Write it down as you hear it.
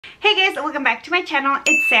Hey guys, welcome back to my channel.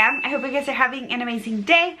 It's Sam. I hope you guys are having an amazing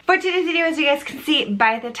day. For today's video, as you guys can see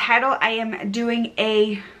by the title, I am doing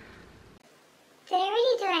a... Did I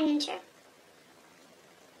already do an intro?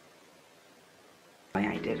 Oh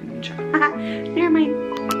yeah, I did an intro. Never mind.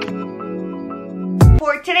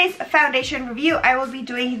 For today's foundation review, I will be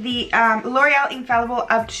doing the L'Oreal Infallible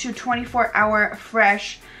up to 24-hour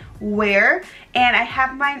fresh wear, and I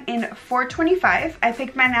have mine in $4.25. I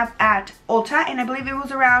picked mine up at Ulta and I believe it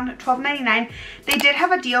was around $12.99. They did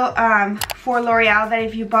have a deal for L'Oreal that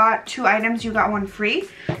if you bought 2 items you got 1 free.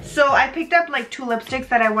 So I picked up like 2 lipsticks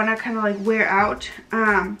that I want to kind of like wear out.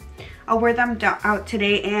 I'll wear them out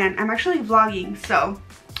today, and I'm actually vlogging, so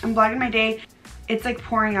I'm vlogging my day. It's like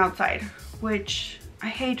pouring outside, which I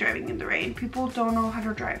hate driving in the rain. People don't know how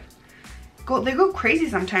to drive. They go crazy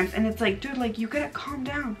sometimes, and it's like, dude, like you gotta calm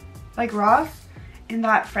down. Like Ross in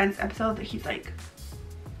that Friends episode, that he's like.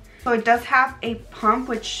 So it does have a pump,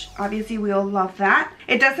 which obviously we all love that.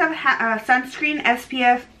 It does have sunscreen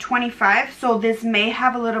SPF 25, so this may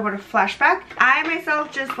have a little bit of flashback. I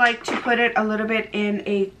myself just like to put it a little bit in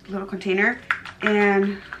a little container,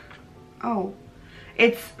 and oh,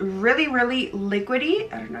 it's really liquidy.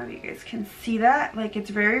 I don't know if you guys can see that. Like, it's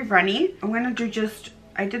very runny. I'm gonna do just,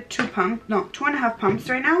 I did 2.5 pumps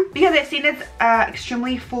right now because I've seen it's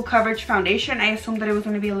extremely full coverage foundation. I assumed that it was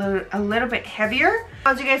going to be a little bit heavier.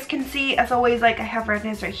 As you guys can see, as always, like I have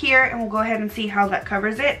redness right here, and we'll go ahead and see how that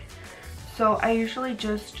covers it. So I usually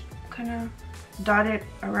just kind of dot it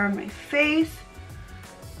around my face.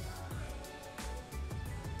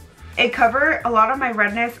 It covered a lot of my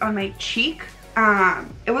redness on my cheek.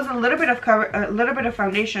 It was a little bit of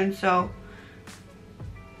foundation, so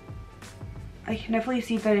I can definitely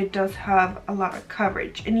see that it does have a lot of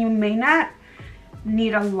coverage, and you may not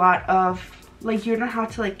need a lot of, like, you don't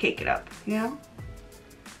have to like cake it up, you know?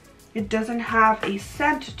 It doesn't have a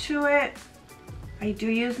scent to it. I do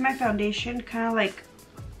use my foundation kind of like,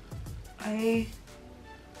 I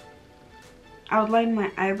outline my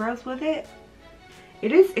eyebrows with it.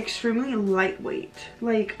 It is extremely lightweight.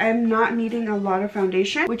 Like, I'm not needing a lot of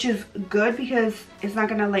foundation, which is good because it's not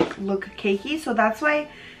gonna like look cakey. So that's why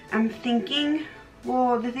I'm thinking,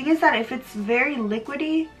 well, the thing is that if it's very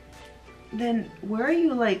liquidy, then where are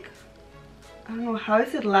you, like, I don't know, how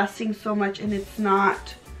is it lasting so much and it's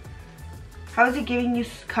not, how is it giving you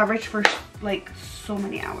coverage for like so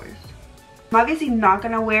many hours? I'm obviously not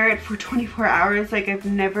gonna wear it for 24 hours. Like, I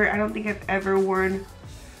don't think I've ever worn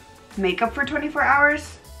makeup for 24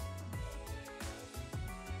 hours.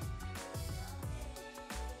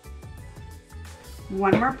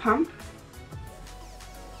 One more pump.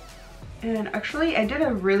 And actually, I did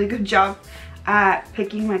a really good job at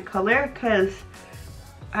picking my color because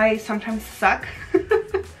I sometimes suck.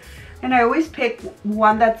 And I always pick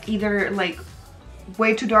one that's either like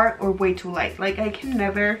way too dark or way too light. Like, I can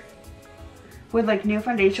never, with like new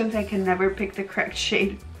foundations, I can never pick the correct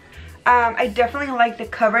shade. I definitely like the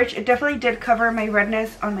coverage. It definitely did cover my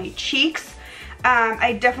redness on my cheeks.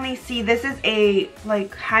 I definitely see this is a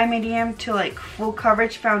like high medium to like full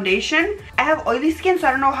coverage foundation. I have oily skin, so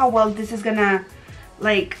I don't know how well this is gonna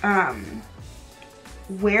like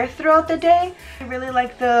wear throughout the day. I really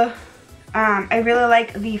like the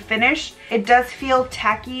finish. It does feel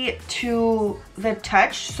tacky to the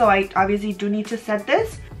touch, so I obviously do need to set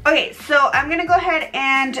this. Okay, so I'm gonna go ahead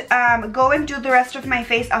and go and do the rest of my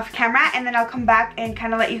face off camera, and then I'll come back and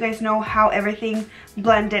kind of let you guys know how everything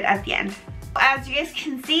blended at the end. As you guys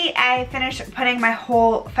can see, I finished putting my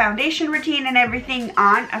whole foundation routine and everything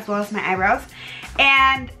on, as well as my eyebrows.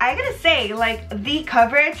 And I gotta say, like, the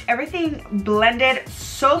coverage, everything blended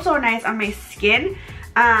so nice on my skin.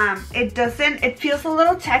 It feels a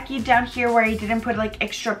little tacky down here where I didn't put like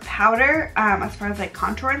extra powder as far as like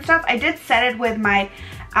contour and stuff. I did set it with my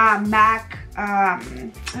MAC, I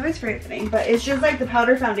always forget the name, but it's just like the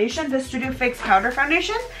powder foundation, the Studio Fix powder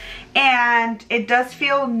foundation, and it does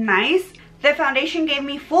feel nice. The foundation gave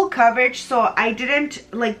me full coverage, so I didn't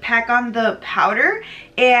like pack on the powder,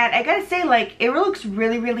 and I gotta say, like, it looks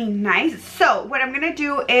really nice. So what I'm gonna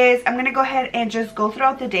do is I'm gonna go ahead and just go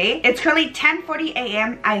throughout the day. It's currently 10:40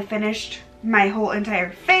 a.m. I finished my whole entire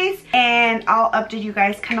face, and I'll update you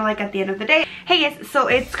guys kind of like at the end of the day. Hey guys, so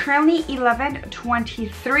it's currently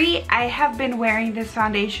 11:23. I have been wearing this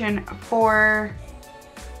foundation for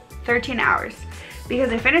 13 hours.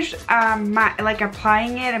 Because I finished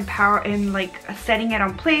applying it and like setting it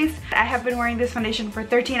on place. I have been wearing this foundation for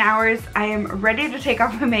 13 hours. I am ready to take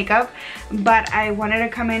off my makeup, but I wanted to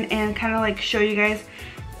come in and kind of like show you guys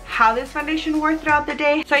how this foundation wore throughout the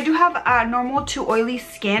day. So I do have normal to oily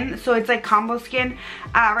skin, so it's like combo skin.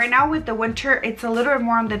 Right now with the winter, it's a little bit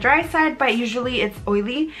more on the dry side, but usually it's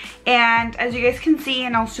oily. And as you guys can see,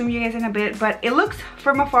 and I'll zoom you guys in a bit, but it looks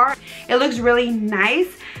from afar, it looks really nice.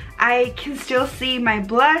 I can still see my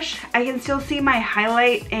blush, I can still see my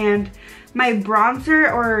highlight and my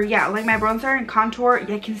bronzer, or yeah, like my bronzer and contour.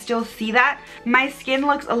 I can still see that. My skin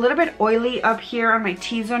looks a little bit oily up here on my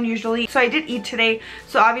T-zone usually. So I did eat today,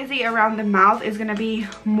 so obviously around the mouth is gonna be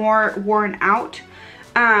more worn out.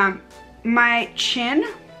 My chin,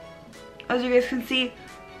 as you guys can see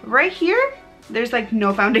right here, there's like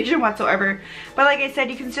no foundation whatsoever, but like I said,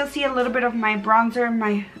 you can still see a little bit of my bronzer,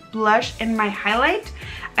 my blush, and my highlight.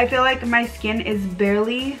 I feel like my skin is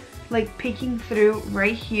barely like peeking through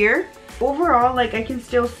right here. Overall, like I can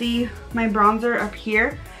still see my bronzer up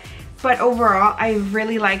here, but overall I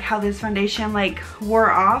really like how this foundation like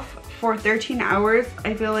wore off for 13 hours.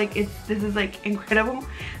 I feel like this is like incredible.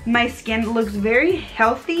 My skin looks very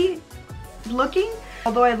healthy looking,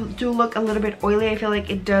 although I do look a little bit oily. I feel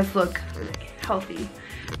like it does look healthy.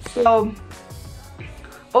 So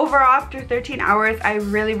overall, after 13 hours, I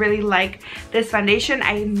really like this foundation.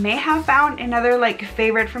 I may have found another like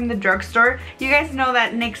favorite from the drugstore. You guys know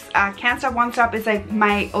that NYX Can't Stop Won't Stop is like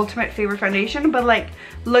my ultimate favorite foundation, but like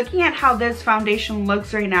looking at how this foundation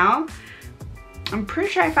looks right now, I'm pretty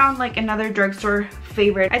sure I found like another drugstore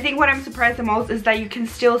favorite. I think what I'm surprised the most is that you can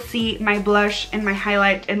still see my blush and my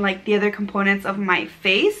highlight and like the other components of my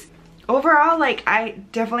face. Overall, like I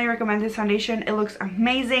definitely recommend this foundation. It looks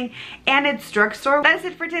amazing and it's drugstore. That is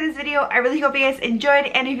it for today's video. I really hope you guys enjoyed,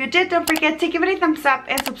 and if you did, don't forget to give it a thumbs up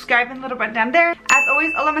and subscribe in the little button down there. As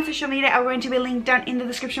always, all of my social media are going to be linked down in the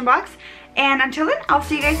description box, and until then, I'll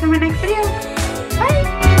see you guys in my next video.